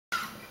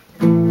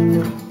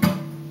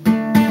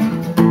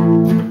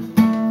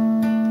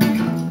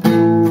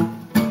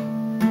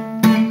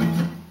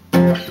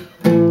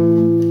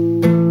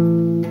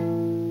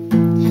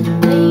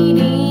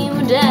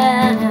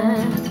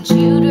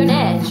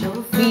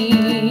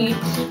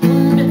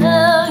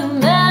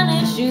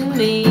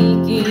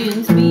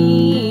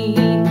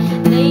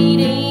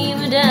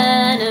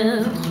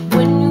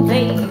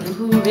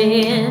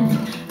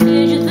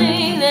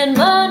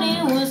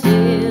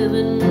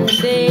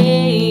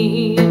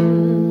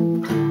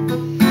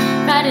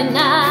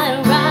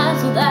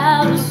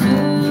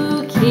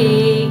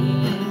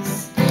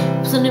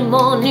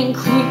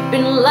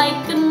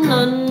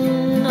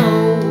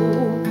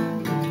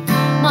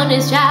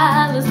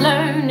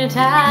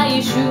tie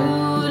your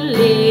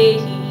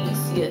shoelace.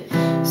 You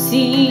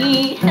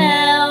see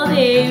how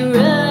they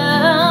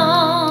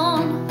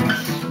run.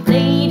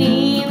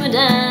 Lady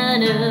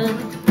Madonna,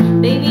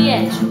 baby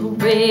at your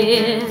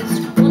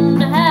breast.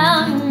 Wonder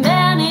how you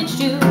manage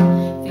to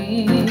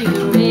feel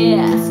your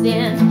rest.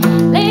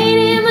 And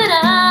Lady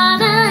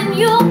Madonna, and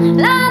you're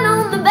lying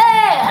on the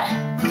bed,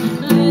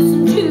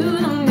 listen to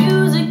the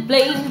music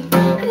playing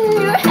in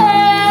your head.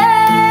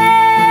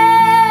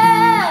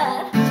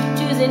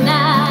 Tuesday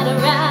night, I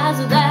rise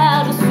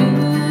without a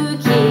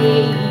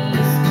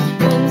suitcase.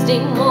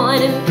 Wednesday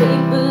morning,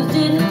 papers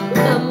didn't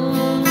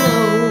come, no.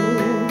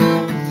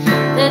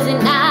 Thursday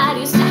night,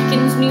 your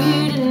stockings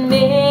needed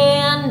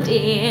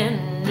mending,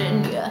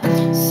 and you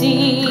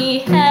see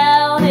how